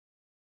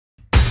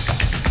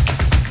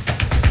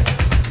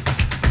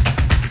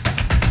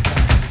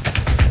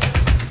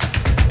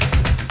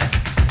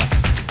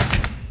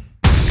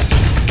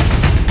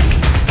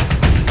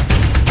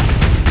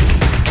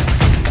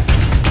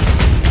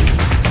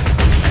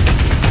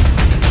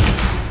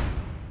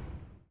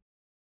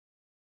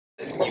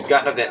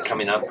got an event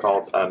coming up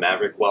called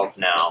Maverick Wealth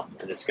Now,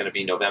 and it's going to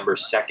be November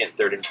 2nd,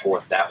 3rd, and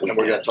 4th that weekend. And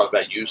we're going to talk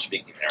about you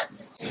speaking there.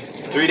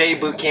 It's a 3-day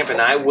boot camp, and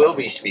I will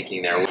be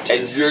speaking there.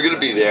 And you're going to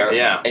be there.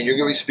 Yeah. And you're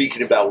going to be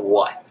speaking about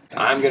what?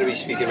 I'm going to be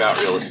speaking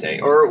about real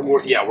estate. We're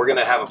going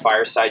to have a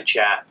fireside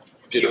chat,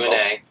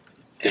 Q&A,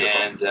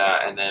 and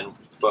then,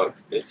 but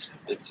it's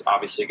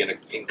obviously going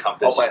to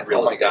encompass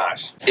real estate. Oh my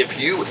gosh!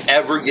 If you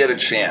ever get a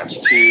chance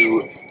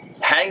to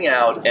hang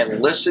out and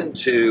listen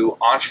to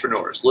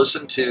entrepreneurs,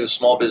 listen to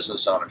small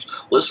business owners,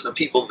 listen to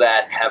people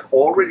that have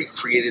already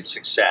created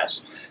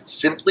success,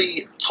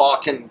 simply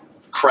talking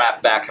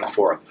crap back and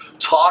forth,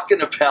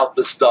 talking about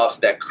the stuff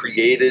that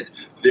created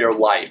their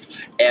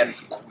life and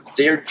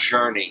their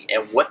journey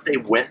and what they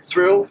went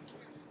through,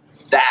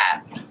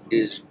 that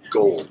is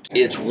gold.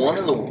 It's one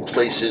of the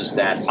places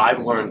that I've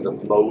learned the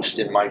most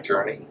in my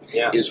journey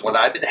is when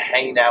I've been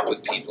hanging out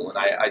with people, and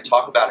I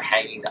talk about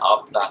hanging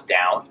up, not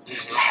down,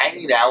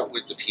 hanging out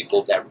with the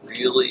people that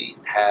really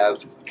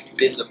have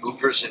been the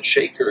movers and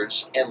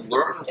shakers and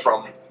learn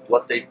from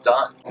what they've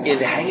done. In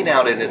hanging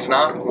out, and it's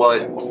not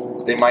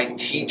what they might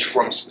teach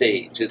from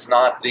stage. It's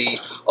not the,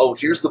 oh,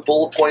 here's the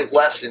bullet point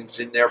lessons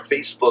in their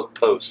Facebook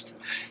post.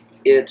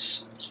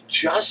 It's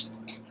just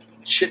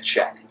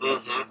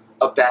chit-chatting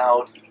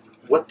about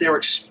what they're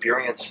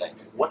experiencing,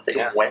 what they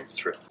went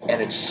through.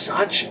 And it's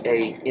such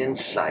a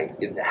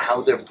insight into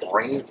how their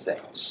brain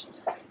thinks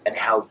and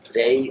how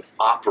they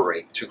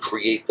operate to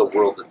create the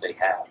world that they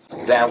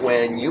have. That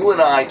when you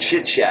and I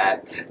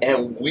chit-chat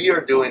and we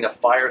are doing a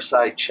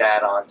fireside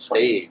chat on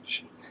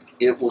stage,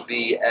 it will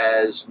be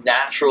as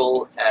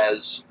natural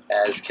as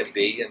can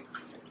be, and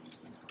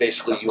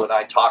basically you and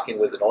I talking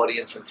with an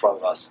audience in front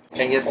of us.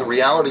 And yet the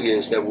reality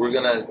is that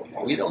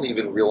we don't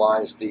even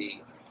realize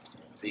the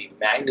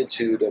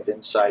magnitude of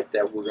insight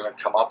that we're going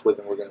to come up with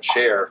and we're going to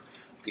share,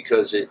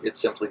 because it's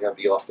simply going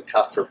to be off the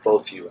cuff for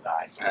both you and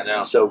I. I know.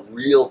 So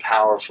real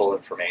powerful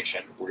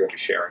information we're going to be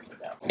sharing with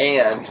them.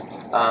 And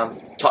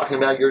talking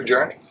about your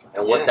journey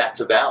and what that's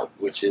about,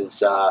 which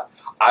is,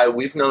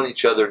 we've known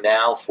each other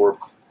now for,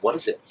 what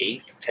is it,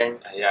 10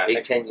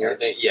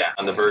 years?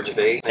 On the verge of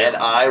 8. And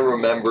I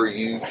remember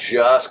you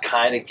just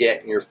kind of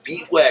getting your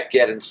feet wet,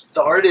 getting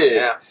started.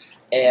 Yeah.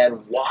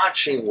 And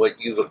watching what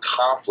you've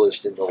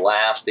accomplished in the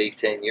last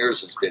 8-10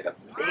 years has been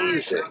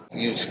amazing.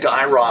 You've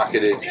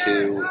skyrocketed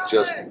to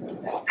just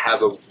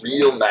have a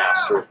real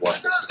master of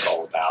what this is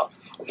all about,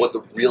 what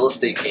the real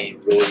estate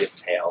game really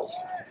entails,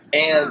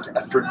 and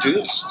have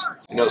produced.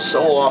 You know,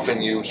 so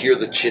often you hear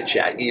the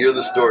chit-chat, you hear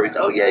the stories,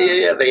 oh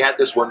yeah, they had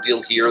this one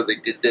deal here, they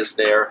did this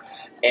there,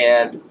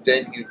 and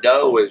then you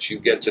know as you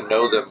get to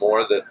know them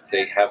more that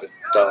they haven't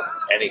done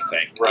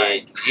anything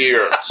in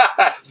years,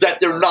 that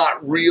they're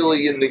not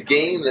really in the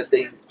game, that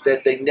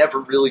they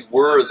never really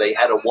were. They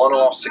had a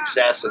one-off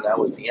success and that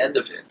was the end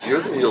of it.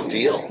 You're the real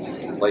deal.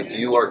 Like,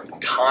 you are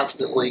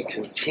constantly,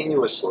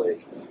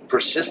 continuously,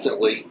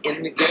 persistently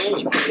in the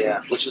game,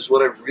 which is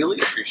what I really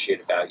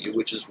appreciate about you,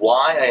 which is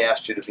why I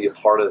asked you to be a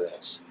part of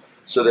this,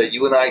 so that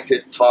you and I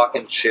could talk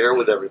and share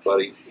with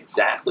everybody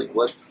exactly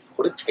what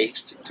it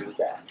takes to do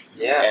that.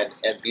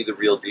 And be the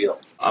real deal.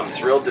 I'm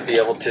thrilled to be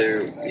able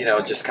to,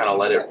 just kind of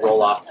let it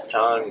roll off the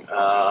tongue.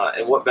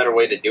 And what better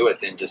way to do it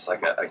than just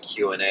like a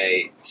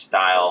Q&A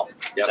style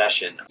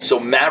session. So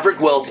Maverick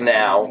Wealth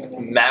Now,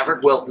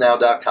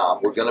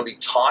 MaverickWealthNow.com. We're going to be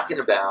talking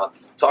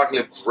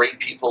to great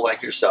people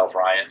like yourself,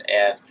 Ryan,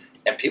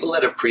 and people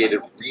that have created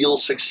real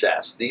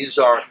success. These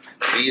are,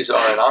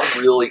 and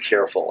I'm really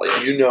careful,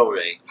 and you know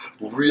me,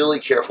 really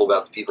careful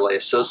about the people I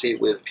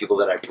associate with, people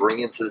that I bring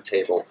into the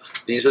table.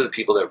 These are the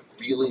people that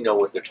really know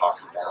what they're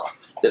talking about,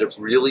 that have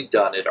really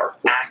done it, are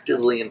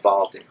actively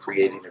involved in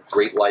creating a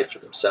great life for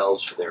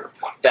themselves, for their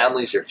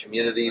families, their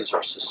communities,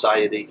 our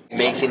society,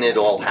 making it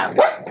all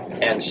happen.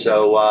 And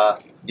so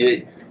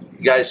you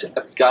guys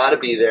have got to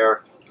be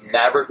there.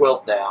 Maverick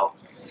Wealth Now.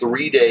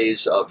 3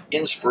 days of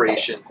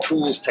inspiration,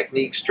 tools,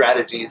 techniques,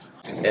 strategies,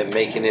 and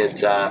making it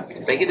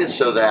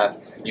so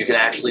that you can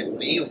actually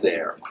leave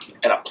there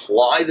and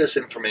apply this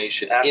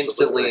information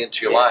instantly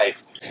into your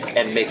life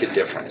and make a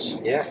difference.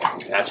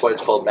 That's why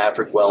it's called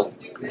Maverick Wealth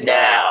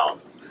Now.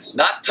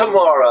 Not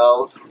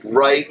tomorrow,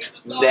 right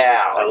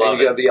now. And you're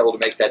going to be able to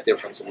make that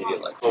difference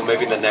immediately. Well,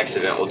 maybe the next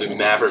event we'll do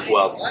Maverick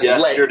Wealth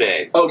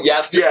yesterday. Oh,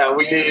 yesterday? Yeah,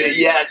 we did it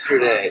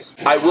yesterday.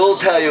 I will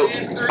tell you,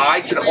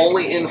 I can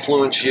only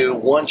influence you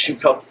once you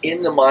come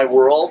into my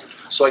world,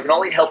 so I can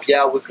only help you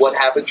out with what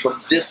happens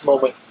from this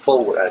moment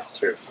forward. That's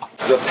true.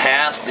 The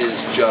past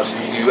is just,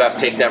 you have to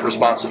take that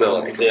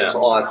responsibility. That's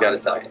all I've got to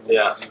tell you.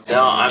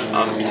 No,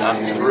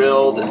 I'm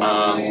thrilled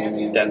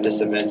that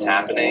this event's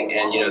happening,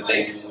 and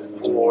thanks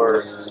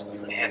for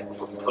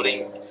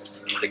putting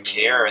the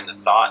care and the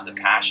thought and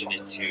the passion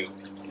into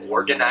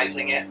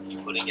organizing it,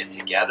 putting it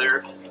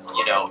together,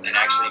 and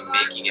actually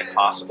making it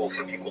possible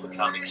for people to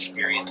come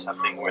experience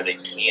something where they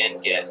can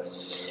get,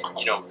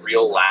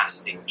 real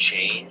lasting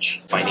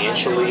change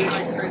financially,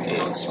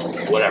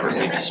 whatever,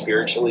 maybe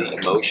spiritually,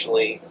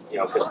 emotionally,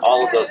 because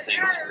all of those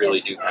things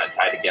really do kind of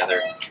tie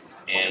together.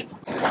 And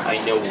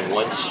I know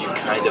once you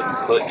kind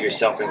of put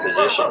yourself in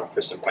position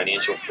for some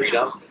financial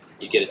freedom,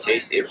 you get a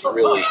taste, it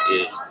really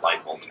is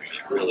life altering.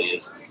 It really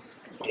is,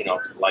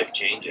 life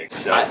changing.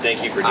 So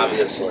thank you for doing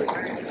obviously.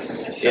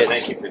 it. So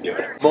thank you for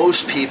doing it.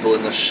 Most people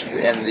and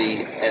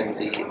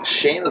the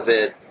shame of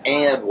it,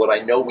 and what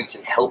I know we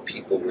can help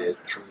people with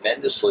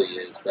tremendously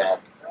is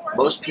that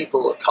most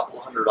people, a couple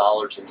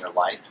 $100 in their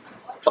life,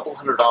 a couple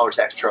 $100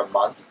 extra a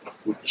month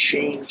would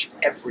change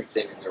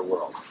everything in their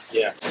world.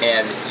 Yeah.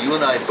 And you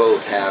and I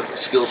both have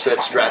skill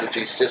set,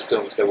 strategy,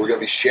 systems that we're going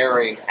to be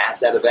sharing at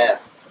that event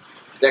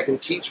that can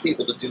teach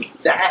people to do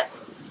that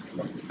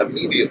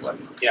immediately.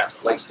 Yeah,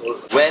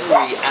 absolutely. When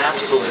we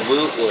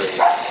absolutely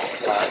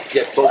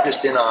get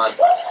focused in on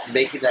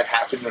making that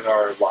happen in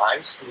our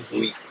lives,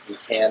 we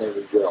can and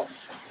we will.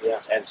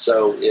 Yeah. And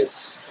so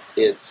it's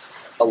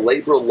a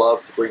labor of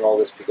love to bring all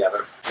this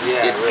together.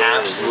 Yeah, it really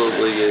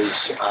absolutely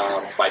is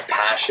my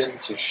passion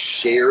to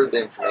share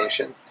the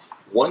information.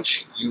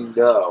 Once you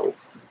know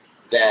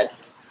that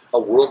a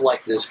world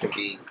like this can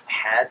be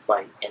had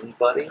by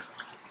anybody,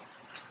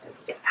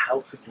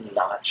 how could you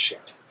not share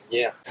it?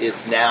 Yeah.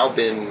 It's now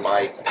been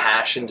my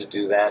passion to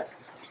do that,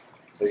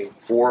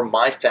 for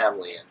my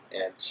family,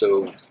 and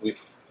so we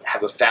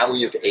have a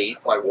family of 8.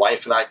 My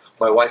wife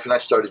and I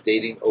started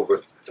dating over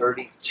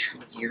 32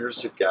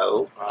 years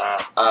ago.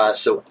 Wow.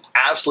 So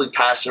absolutely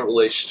passionate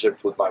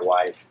relationship with my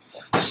wife.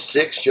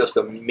 6 just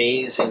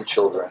amazing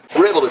children.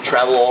 We're able to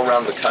travel all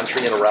around the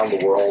country and around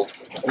the world.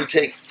 We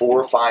take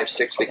 4, 5,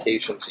 6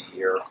 vacations a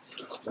year.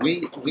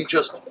 We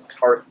just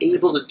are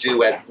able to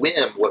do at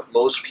whim what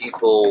most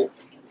people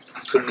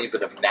couldn't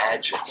even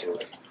imagine doing.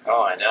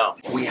 Oh, I know.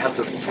 We have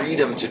the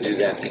freedom to do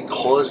that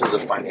because of the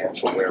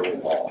financial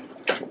wherewithal.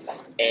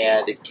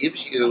 And it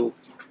gives you,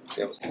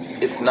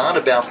 it's not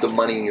about the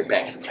money in your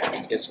bank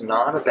account. It's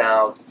not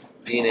about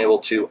being able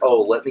to,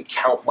 let me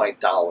count my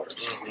dollars.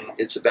 Mm-hmm.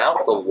 It's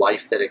about the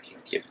life that it can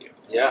give you.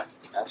 Yeah,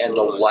 absolutely. And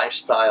the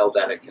lifestyle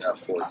that it can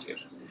afford you.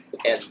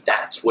 And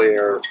that's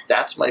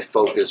my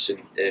focus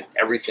in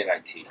everything I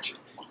teach,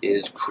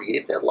 is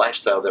create that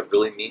lifestyle that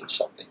really means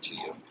something to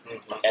you.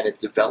 Mm-hmm. And it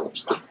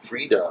develops the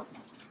freedom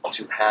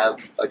to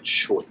have a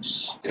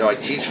choice. I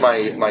teach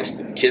my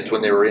kids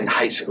when they were in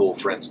high school,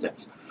 for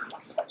instance,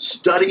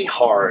 study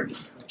hard,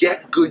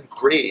 get good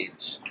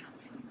grades.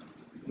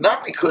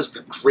 Not because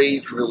the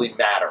grades really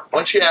matter.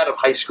 Once you're out of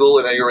high school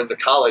and you're into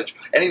college,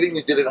 anything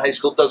you did in high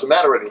school doesn't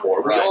matter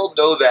anymore. Right. We all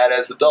know that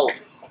as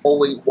adults.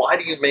 Only, why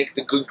do you make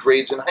the good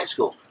grades in high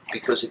school?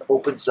 Because it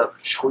opens up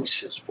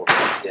choices for you.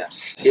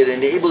 Yes. It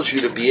enables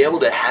you to be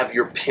able to have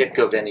your pick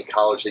of any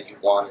college that you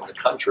want in the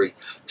country,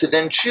 to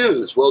then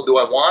choose, well, do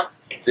I want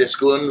this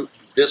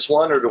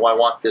one, or do I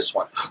want this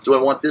one? Do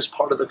I want this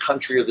part of the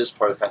country or this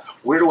part of the country?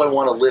 Where do I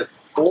want to live?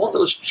 All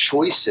those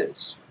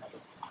choices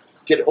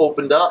get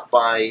opened up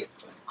by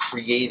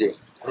creating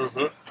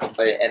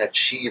and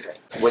achieving.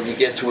 When you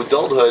get to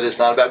adulthood, it's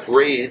not about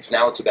grades.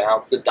 Now it's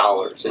about the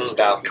dollars. It's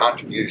about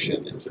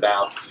contribution. It's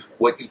about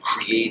what you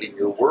create in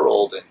your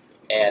world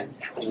and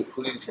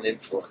who you can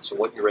influence and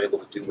what you're able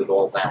to do with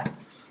all that.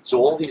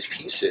 So all these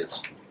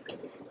pieces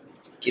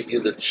give you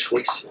the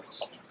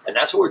choices. And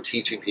that's what we're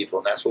teaching people,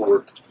 and that's what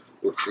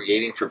we're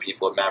creating for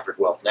people at Maverick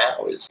Wealth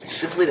now, is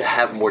simply to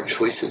have more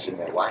choices in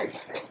their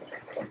life.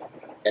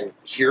 And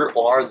here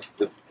are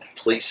the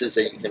places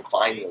that you can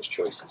find those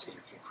choices that you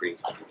can create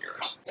for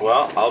yours.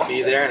 Well, I'll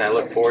be there, and I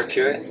look forward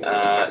to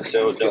it.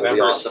 So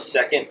November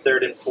awesome. 2nd,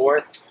 3rd, and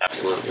 4th.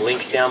 Absolutely.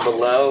 Links down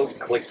below.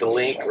 Click the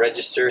link,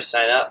 register,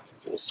 sign up.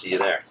 We'll see you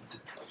there.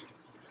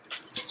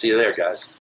 See you there, guys.